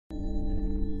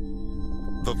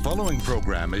The following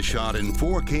program is shot in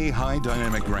 4K high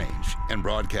dynamic range and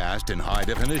broadcast in high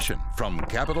definition from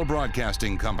Capital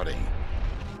Broadcasting Company.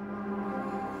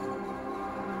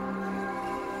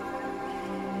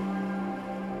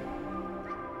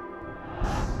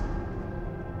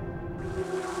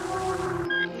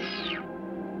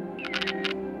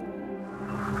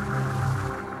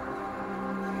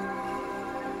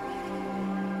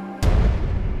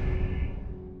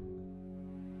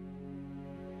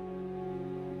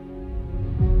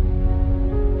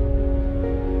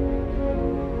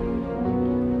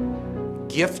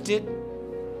 Gifted,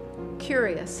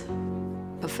 curious,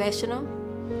 professional,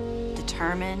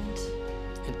 determined,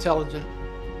 intelligent,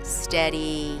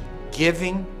 steady,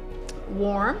 giving,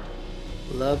 warm,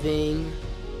 loving,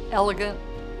 elegant,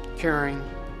 caring,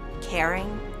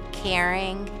 caring,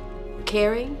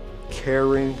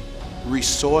 caring,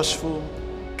 resourceful,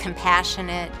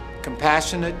 compassionate,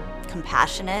 compassionate,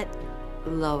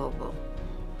 lovable.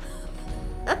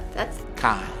 That's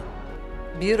kind,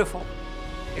 beautiful,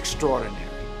 extraordinary,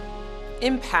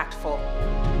 impactful.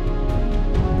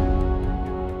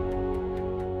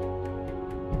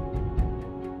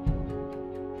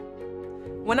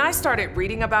 When I started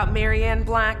reading about MaryAnn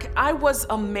Black, I was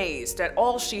amazed at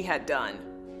all she had done.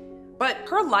 But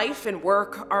her life and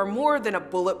work are more than a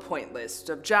bullet point list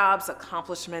of jobs,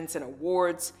 accomplishments, and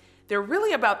awards. They're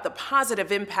really about the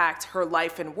positive impact her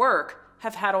life and work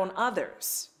have had on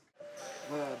others.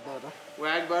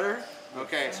 Wag butter.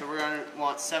 Okay, so we're gonna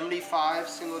want 75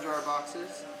 single jar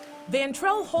boxes.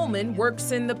 Vantrell Holman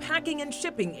works in the packing and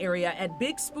shipping area at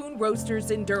Big Spoon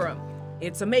Roasters in Durham.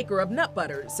 It's a maker of nut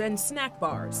butters and snack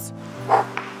bars.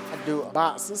 I do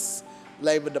boxes,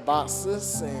 label the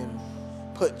boxes, and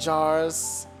put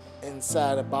jars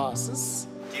inside the boxes.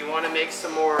 Do you want to make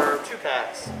some more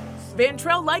 2-packs?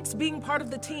 Vantrell likes being part of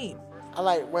the team. I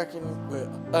like working with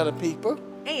other people.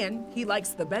 And he likes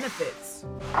the benefits.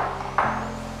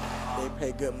 They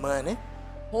pay good money.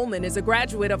 Holman is a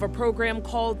graduate of a program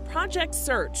called Project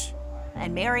Search.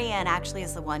 And MaryAnn actually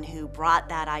is the one who brought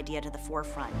that idea to the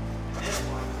forefront.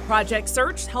 Project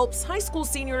Search helps high school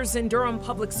seniors in Durham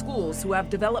public schools who have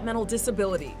developmental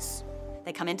disabilities.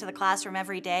 They come into the classroom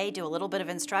every day, do a little bit of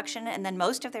instruction, and then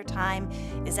most of their time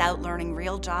is out learning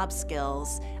real job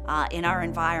skills in our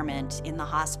environment in the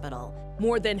hospital.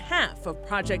 More than half of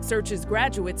Project Search's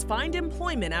graduates find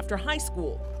employment after high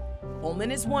school.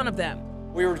 Holman is one of them.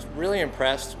 We were really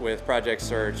impressed with Project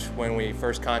Search when we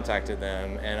first contacted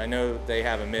them, and I know they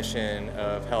have a mission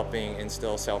of helping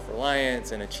instill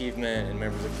self-reliance and achievement in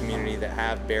members of the community that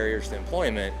have barriers to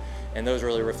employment, and those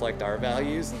really reflect our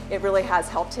values. It really has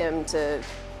helped him to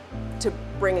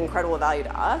bring incredible value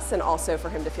to us and also for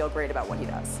him to feel great about what he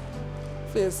does.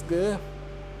 Feels good.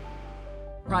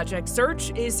 Project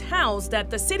Search is housed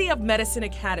at the City of Medicine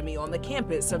Academy on the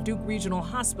campus of Duke Regional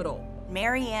Hospital.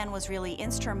 MaryAnn was really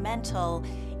instrumental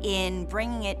in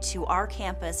bringing it to our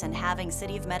campus and having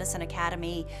City of Medicine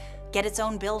Academy get its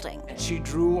own building. She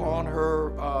drew on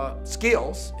her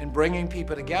skills in bringing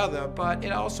people together, but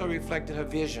it also reflected her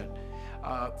vision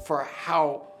for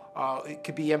how it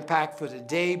could be impactful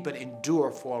today, but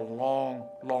endure for a long,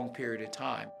 long period of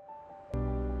time.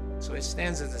 So it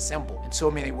stands as a symbol in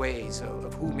so many ways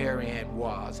of who MaryAnn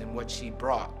was and what she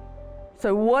brought.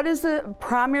 So what is the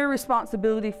primary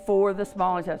responsibility for the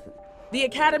small intestines? The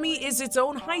Academy is its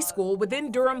own high school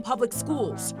within Durham Public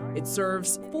Schools. It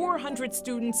serves 400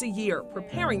 students a year,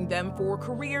 preparing them for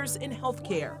careers in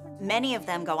healthcare. Many of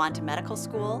them go on to medical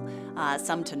school,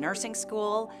 some to nursing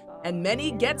school. And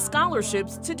many get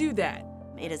scholarships to do that.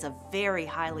 It is a very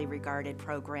highly regarded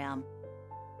program.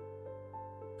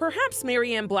 Perhaps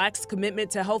MaryAnn Black's commitment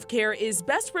to healthcare is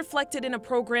best reflected in a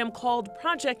program called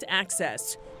Project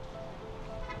Access.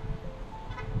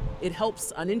 It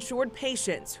helps uninsured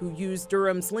patients who use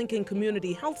Durham's Lincoln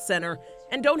Community Health Center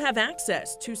and don't have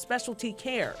access to specialty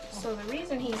care. So the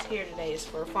reason he's here today is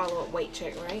for a follow-up weight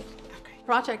check, right? Okay.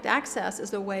 Project Access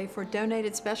is a way for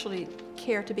donated specialty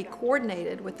care to be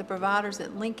coordinated with the providers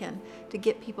at Lincoln to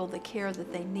get people the care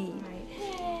that they need. Right.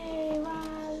 Hey,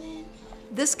 Robin.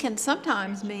 This can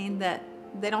sometimes mean that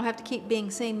they don't have to keep being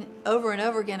seen over and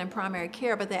over again in primary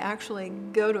care, but they actually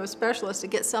go to a specialist to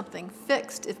get something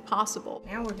fixed if possible.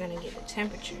 Now we're gonna get the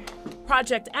temperature.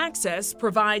 Project Access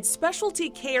provides specialty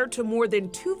care to more than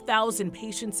 2,000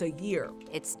 patients a year.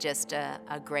 It's just a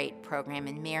great program,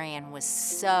 and MaryAnn was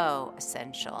so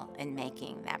essential in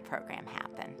making that program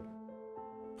happen.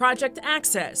 Project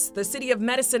Access, the City of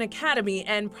Medicine Academy,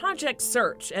 and Project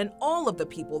Search, and all of the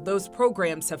people those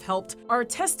programs have helped are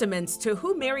testaments to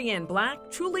who MaryAnn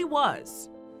Black truly was.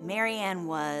 MaryAnn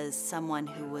was someone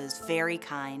who was very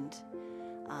kind,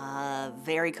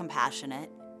 very compassionate,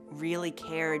 really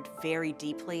cared very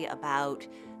deeply about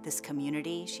this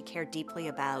community. She cared deeply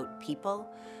about people,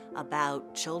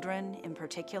 about children in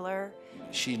particular.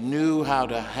 She knew how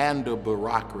to handle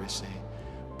bureaucracy,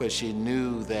 but she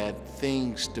knew that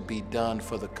things to be done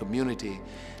for the community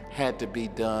had to be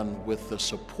done with the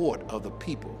support of the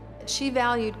people. She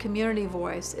valued community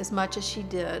voice as much as she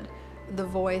did the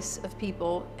voice of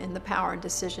people in the power and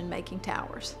decision-making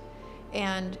towers.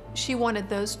 And she wanted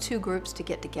those two groups to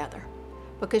get together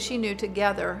because she knew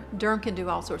together Durham can do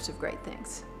all sorts of great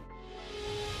things.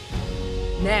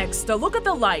 Next, a look at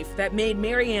the life that made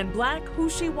MaryAnn Black who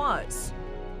she was.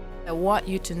 I want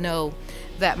you to know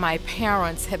that my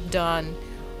parents have done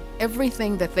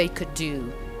everything that they could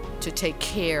do to take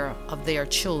care of their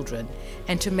children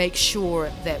and to make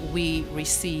sure that we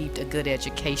received a good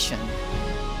education.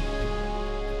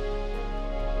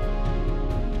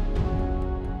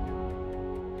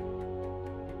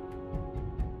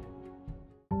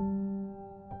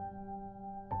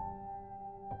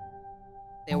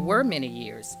 There were many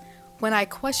years when I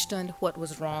questioned what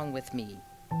was wrong with me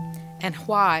and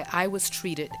why I was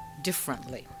treated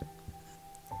differently.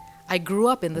 I grew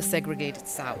up in the segregated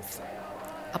South,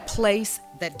 a place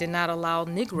that did not allow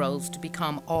Negroes to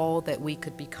become all that we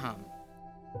could become.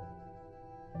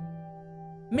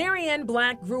 MaryAnn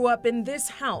Black grew up in this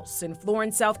house in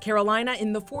Florence, South Carolina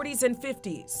in the 40s and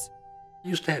 50s.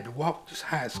 Used to have to walk to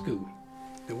high school.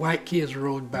 The white kids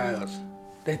rode by us.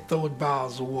 They throwed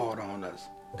bottles of water on us.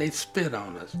 They spit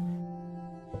on us.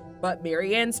 But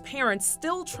MaryAnn's parents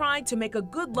still tried to make a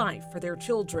good life for their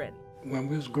children. When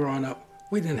we was growing up,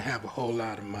 we didn't have a whole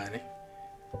lot of money.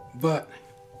 But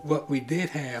what we did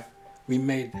have, we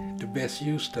made the best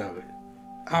use of it.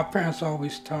 Our parents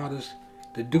always taught us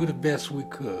to do the best we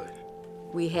could.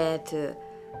 We had to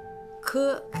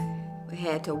cook, we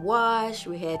had to wash,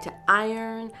 we had to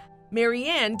iron.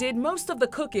 MaryAnn did most of the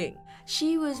cooking.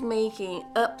 She was making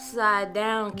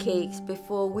upside-down cakes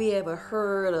before we ever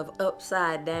heard of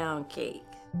upside-down cake.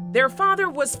 Their father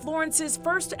was Florence's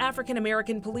first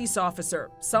African-American police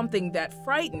officer, something that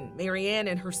frightened MaryAnn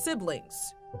and her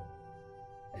siblings.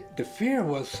 The fear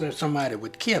was that somebody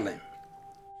would kill him.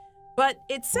 But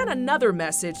it sent another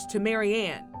message to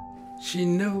MaryAnn. She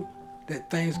knew that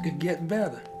things could get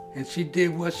better, and she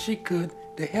did what she could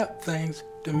to help things,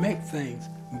 to make things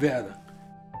better.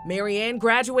 MaryAnn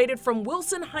graduated from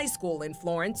Wilson High School in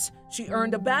Florence. She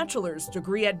earned a bachelor's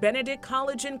degree at Benedict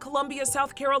College in Columbia,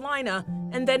 South Carolina,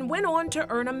 and then went on to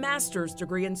earn a master's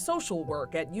degree in social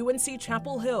work at UNC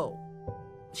Chapel Hill.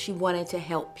 She wanted to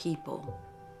help people,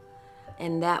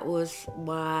 and that was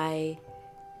why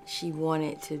she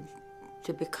wanted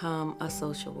to become a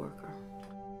social worker.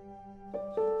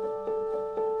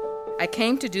 I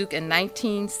came to Duke in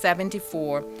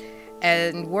 1974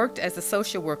 and worked as a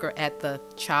social worker at the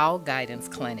Child Guidance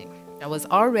Clinic. I was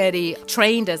already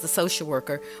trained as a social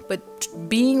worker, but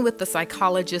being with the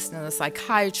psychologist and the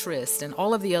psychiatrist and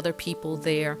all of the other people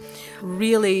there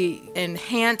really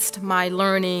enhanced my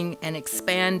learning and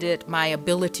expanded my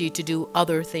ability to do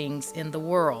other things in the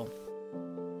world.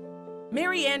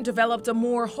 MaryAnn developed a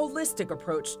more holistic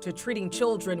approach to treating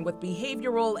children with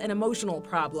behavioral and emotional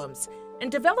problems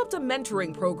and developed a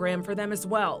mentoring program for them as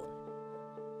well.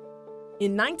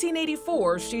 In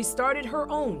 1984, she started her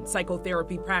own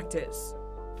psychotherapy practice.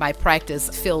 My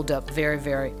practice filled up very,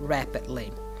 very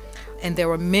rapidly. And there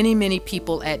were many, many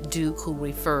people at Duke who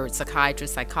referred,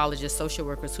 psychiatrists, psychologists, social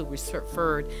workers who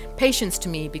referred patients to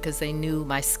me because they knew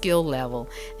my skill level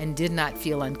and did not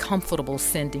feel uncomfortable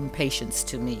sending patients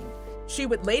to me. She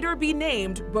would later be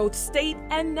named both State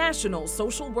and National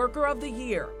Social Worker of the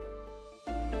Year.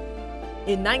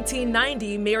 In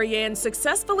 1990, MaryAnn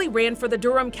successfully ran for the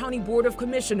Durham County Board of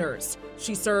Commissioners.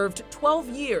 She served 12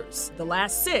 years, the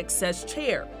last 6 as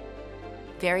chair.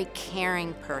 Very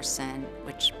caring person,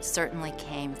 which certainly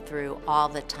came through all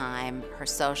the time. Her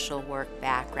social work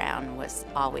background was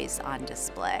always on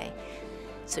display.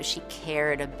 So she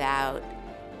cared about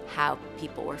how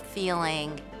people were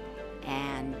feeling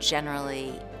and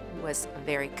generally was a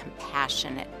very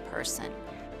compassionate person.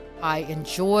 I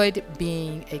enjoyed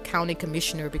being a county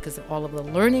commissioner because of all of the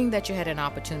learning that you had an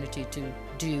opportunity to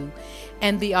do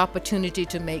and the opportunity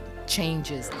to make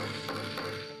changes.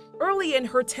 Early in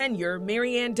her tenure,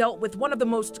 MaryAnn dealt with one of the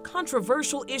most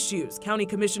controversial issues county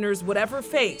commissioners would ever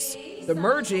face, the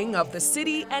merging of the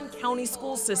city and county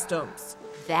school systems.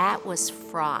 That was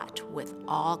fraught with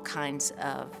all kinds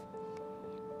of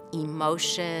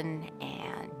emotion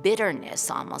and bitterness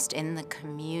almost in the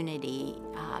community,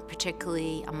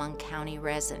 particularly among county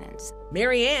residents.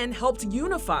 MaryAnn helped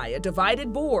unify a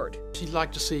divided board. She'd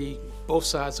like to see both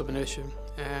sides of an issue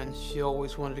and she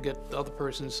always wanted to get the other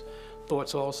person's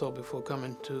thoughts also before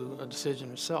coming to a decision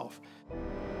herself.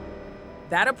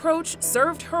 That approach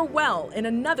served her well in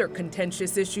another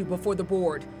contentious issue before the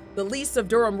board, the lease of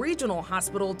Durham Regional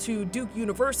Hospital to Duke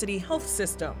University Health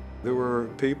System. There were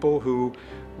people who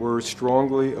were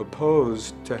strongly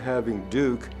opposed to having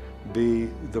Duke be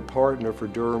the partner for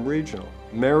Durham Regional.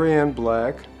 MaryAnn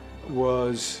Black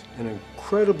was an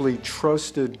incredibly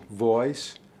trusted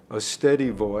voice, a steady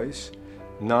voice,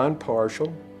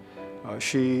 non-partial.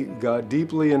 She got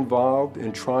deeply involved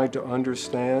in trying to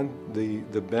understand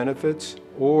the benefits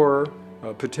or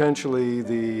potentially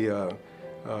the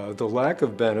lack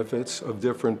of benefits of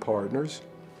different partners.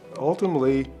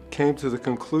 Ultimately came to the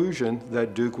conclusion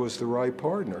that Duke was the right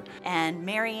partner. And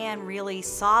MaryAnn really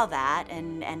saw that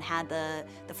and had the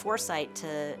foresight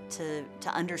to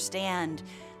understand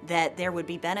that there would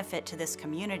be benefit to this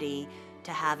community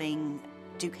to having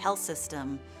Duke Health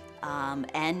System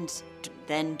and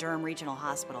then Durham Regional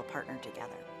Hospital partnered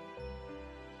together.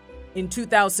 In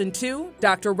 2002,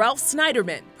 Dr. Ralph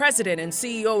Snyderman, president and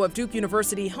CEO of Duke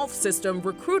University Health System,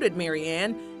 recruited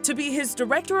MaryAnn to be his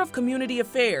Director of Community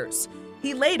Affairs.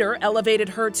 He later elevated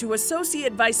her to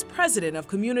Associate Vice President of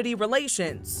Community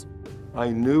Relations. I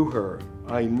knew her.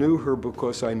 I knew her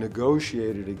because I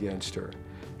negotiated against her.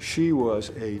 She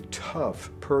was a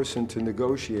tough person to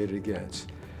negotiate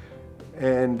against.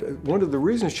 And one of the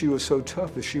reasons she was so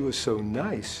tough is she was so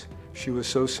nice. She was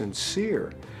so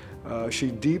sincere. She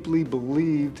deeply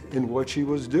believed in what she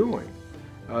was doing.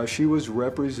 She was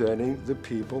representing the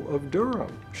people of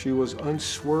Durham. She was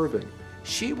unswerving.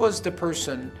 She was the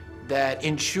person that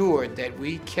ensured that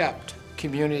we kept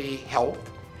community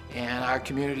health and our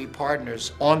community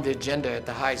partners on the agenda at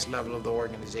the highest level of the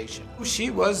organization. She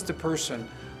was the person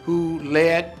who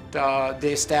led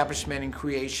the establishment and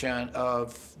creation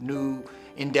of new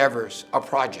endeavors or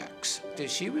projects.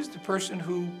 She was the person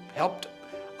who helped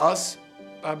us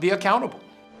be accountable.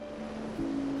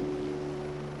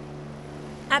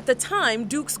 At the time,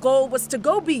 Duke's goal was to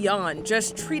go beyond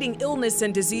just treating illness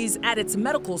and disease at its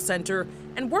medical center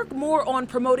and work more on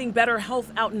promoting better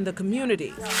health out in the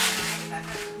community.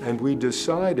 And we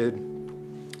decided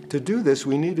to do this,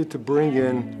 we needed to bring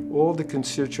in all the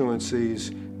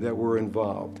constituencies that were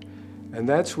involved. And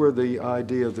that's where the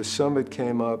idea of the summit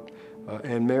came up,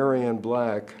 and MaryAnn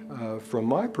Black, from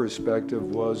my perspective,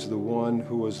 was the one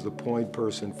who was the point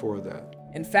person for that.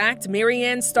 In fact,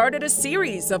 MaryAnn started a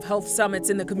series of health summits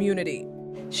in the community.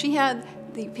 She had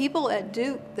the people at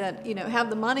Duke that have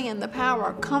the money and the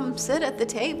power come sit at the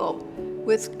table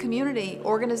with community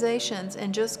organizations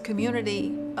and just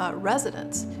community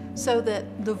residents so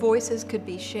that the voices could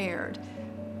be shared.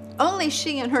 Only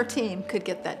she and her team could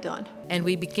get that done. And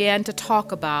we began to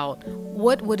talk about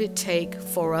what would it take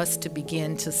for us to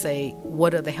begin to say,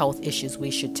 what are the health issues we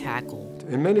should tackle?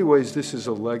 In many ways, this is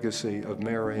a legacy of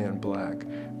MaryAnn Black,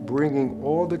 bringing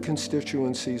all the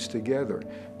constituencies together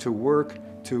to work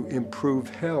to improve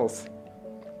health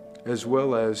as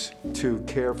well as to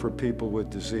care for people with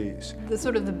disease.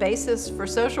 The basis for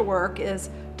social work is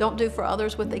don't do for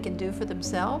others what they can do for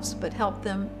themselves, but help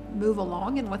them move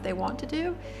along in what they want to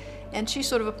do. And she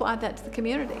sort of applied that to the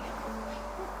community.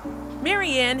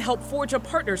 MaryAnn helped forge a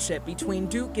partnership between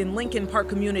Duke and Lincoln Park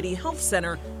Community Health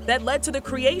Center that led to the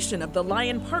creation of the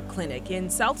Lyon Park Clinic in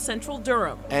South Central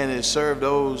Durham. And it served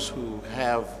those who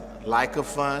have lack of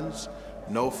funds,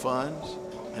 no funds,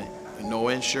 no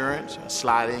insurance, a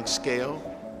sliding scale.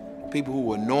 People who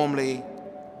would normally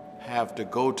have to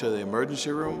go to the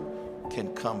emergency room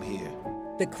can come here.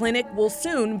 The clinic will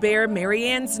soon bear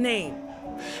MaryAnn's name.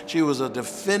 She was a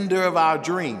defender of our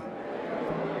dream.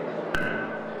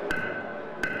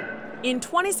 In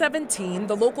 2017,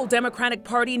 the local Democratic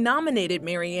Party nominated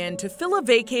MaryAnn to fill a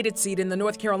vacated seat in the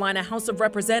North Carolina House of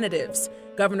Representatives.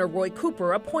 Governor Roy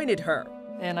Cooper appointed her.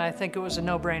 And I think it was a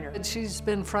no-brainer. She's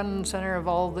been front and center of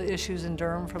all the issues in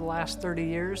Durham for the last 30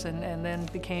 years and then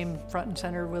became front and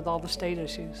center with all the state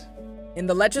issues. In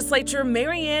the legislature,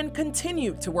 MaryAnn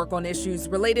continued to work on issues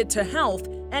related to health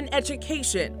and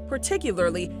education,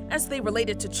 particularly as they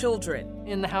related to children.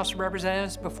 In the House of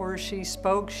Representatives, before she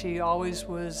spoke, she always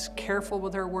was careful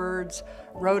with her words,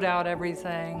 wrote out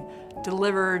everything,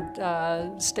 delivered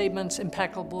statements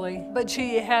impeccably, but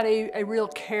she had a real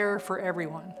care for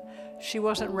everyone. She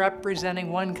wasn't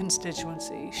representing one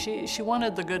constituency. She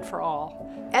wanted the good for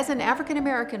all. As an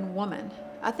African-American woman,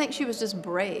 I think she was just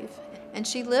brave. And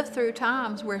she lived through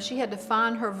times where she had to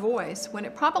find her voice when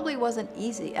it probably wasn't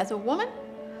easy as a woman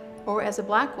or as a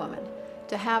black woman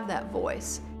to have that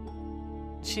voice.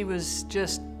 She was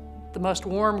just the most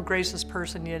warm, gracious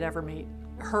person you'd ever meet.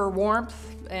 Her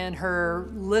warmth and her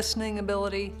listening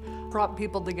ability brought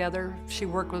people together. She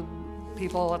worked with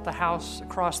people at the house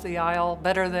across the aisle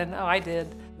better than I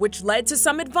did. Which led to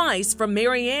some advice from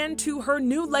MaryAnn to her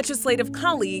new legislative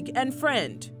colleague and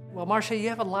friend. Well, Marcia, you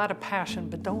have a lot of passion,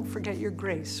 but don't forget your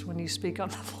grace when you speak on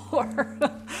the floor.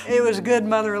 It was good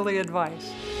motherly advice.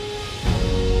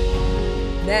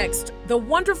 Next, the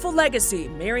wonderful legacy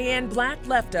MaryAnn Black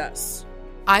left us.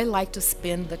 I like to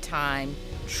spend the time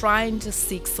trying to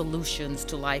seek solutions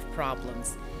to life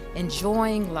problems,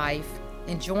 enjoying life,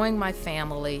 enjoying my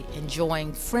family,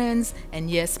 enjoying friends, and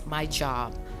yes, my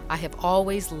job. I have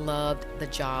always loved the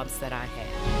jobs that I had.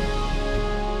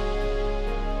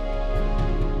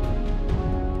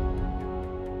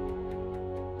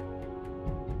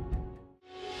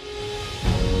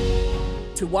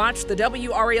 To watch the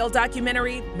WRAL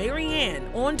documentary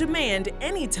MaryAnn on demand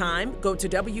anytime, go to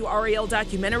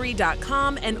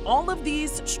WRALdocumentary.com and all of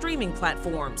these streaming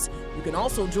platforms. You can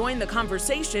also join the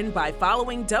conversation by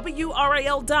following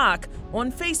WRAL Doc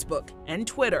on Facebook and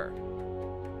Twitter.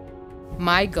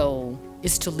 My goal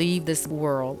is to leave this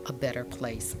world a better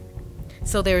place.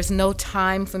 So there is no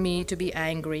time for me to be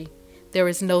angry. There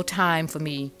is no time for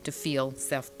me to feel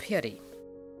self-pity.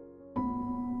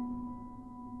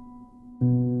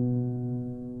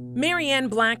 MaryAnn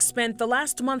Black spent the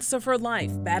last months of her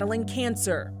life battling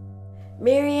cancer.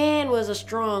 MaryAnn was a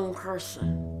strong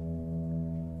person.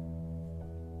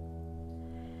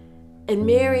 And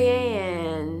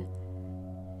MaryAnn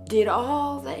did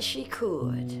all that she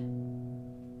could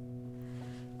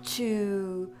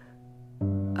to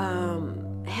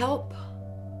help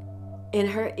in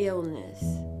her illness.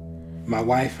 My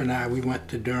wife and I, we went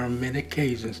to Durham many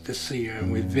occasions to see her,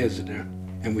 and we visited her,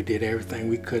 and we did everything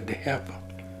we could to help her.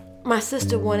 My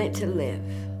sister wanted to live.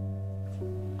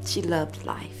 She loved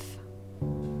life.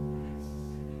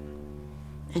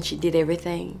 And she did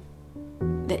everything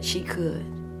that she could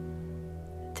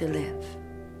to live.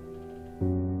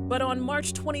 But on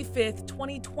March 25th,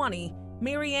 2020,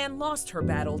 MaryAnn lost her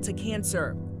battle to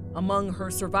cancer. Among her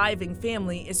surviving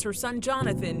family is her son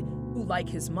Jonathan, who, like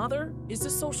his mother, is a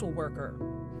social worker.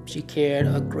 She cared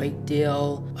a great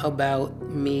deal about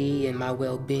me and my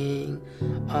well-being.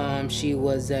 She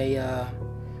was a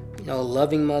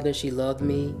loving mother. She loved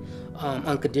me,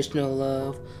 unconditional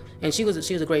love. And she was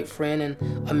a great friend and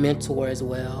a mentor as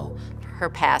well.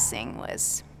 Her passing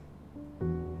was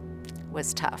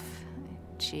tough.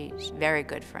 She's a very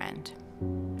good friend.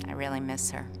 I really miss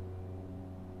her.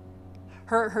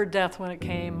 Her death when it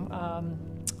came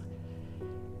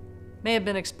may have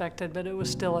been expected, but it was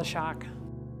still a shock.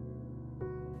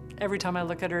 Every time I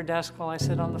look at her desk while I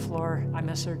sit on the floor, I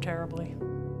miss her terribly.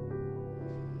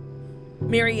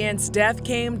 MaryAnn's death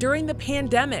came during the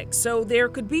pandemic, so there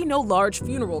could be no large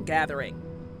funeral gathering.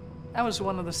 That was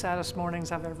one of the saddest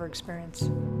mornings I've ever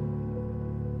experienced.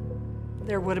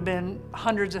 There would have been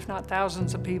hundreds, if not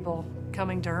thousands, of people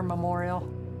coming to her memorial,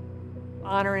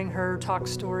 honoring her, talk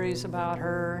stories about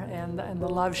her and the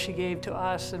love she gave to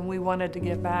us, and we wanted to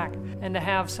give back. And to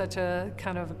have such a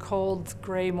kind of a cold,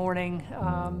 gray morning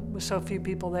with so few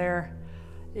people there,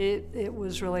 it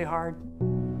was really hard.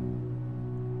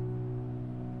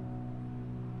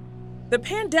 The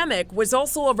pandemic was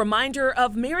also a reminder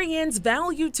of MaryAnn's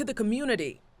value to the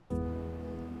community.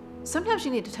 Sometimes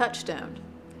you need a touchstone.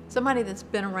 Somebody that's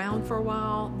been around for a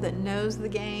while, that knows the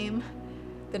game,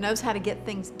 that knows how to get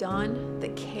things done,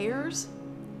 that cares.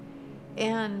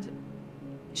 And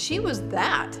she was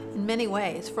that in many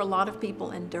ways for a lot of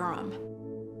people in Durham.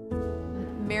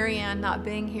 MaryAnn not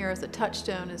being here as a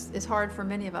touchstone is hard for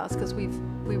many of us because we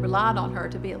relied on her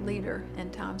to be a leader in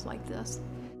times like this.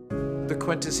 The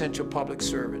quintessential public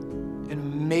servant, an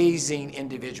amazing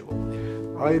individual.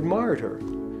 I admired her.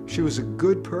 She was a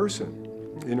good person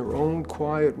in her own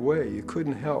quiet way. You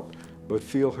couldn't help but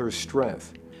feel her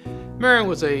strength. MaryAnn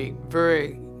was a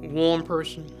very warm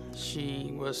person.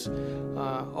 She was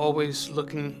always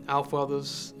looking out for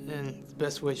others in the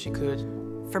best way she could.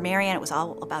 For MaryAnn, it was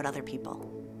all about other people.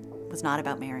 It was not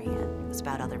about MaryAnn, it was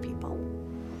about other people.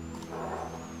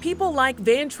 People like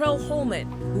Vantrell Holman,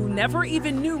 who never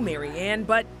even knew MaryAnn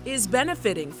but is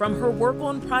benefiting from her work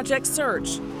on Project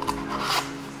Search.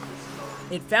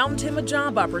 It found him a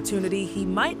job opportunity he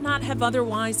might not have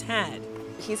otherwise had.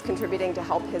 He's contributing to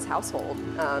help his household,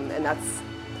 and that's,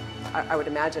 I would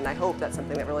imagine, I hope that's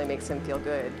something that really makes him feel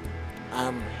good.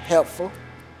 I'm helpful,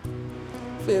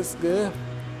 feels good.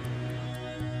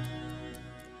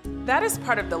 That is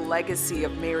part of the legacy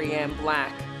of MaryAnn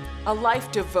Black, a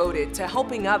life devoted to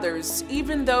helping others,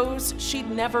 even those she'd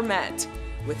never met,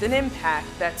 with an impact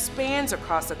that spans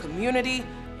across a community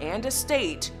and a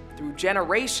state through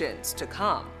generations to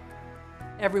come.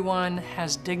 Everyone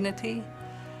has dignity,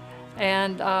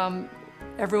 And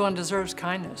everyone deserves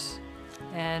kindness.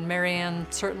 And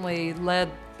MaryAnn certainly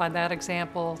led by that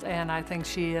example, and I think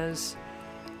she has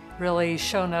really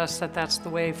shown us that that's the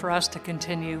way for us to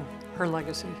continue her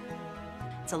legacy.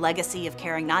 It's a legacy of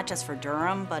caring not just for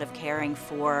Durham, but of caring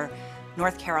for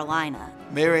North Carolina.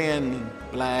 MaryAnn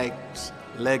Black's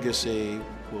legacy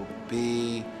will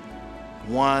be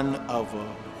one of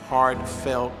a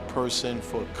heartfelt person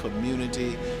for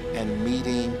community and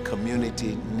meeting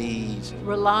community needs.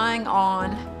 Relying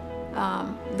on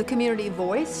the community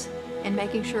voice and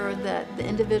making sure that the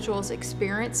individuals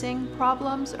experiencing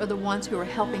problems are the ones who are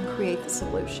helping create the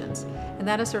solutions. And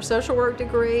that is her social work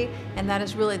degree, and that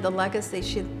is really the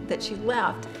legacy that she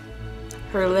left.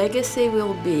 Her legacy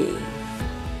will be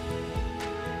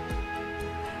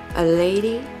a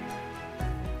lady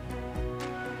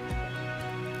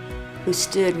who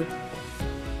stood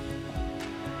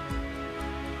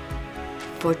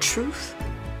for truth,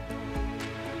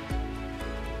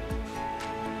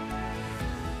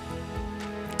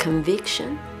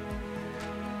 conviction,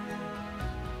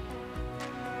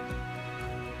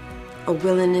 a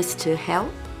willingness to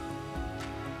help,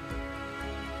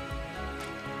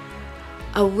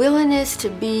 a willingness to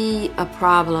be a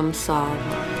problem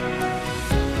solver.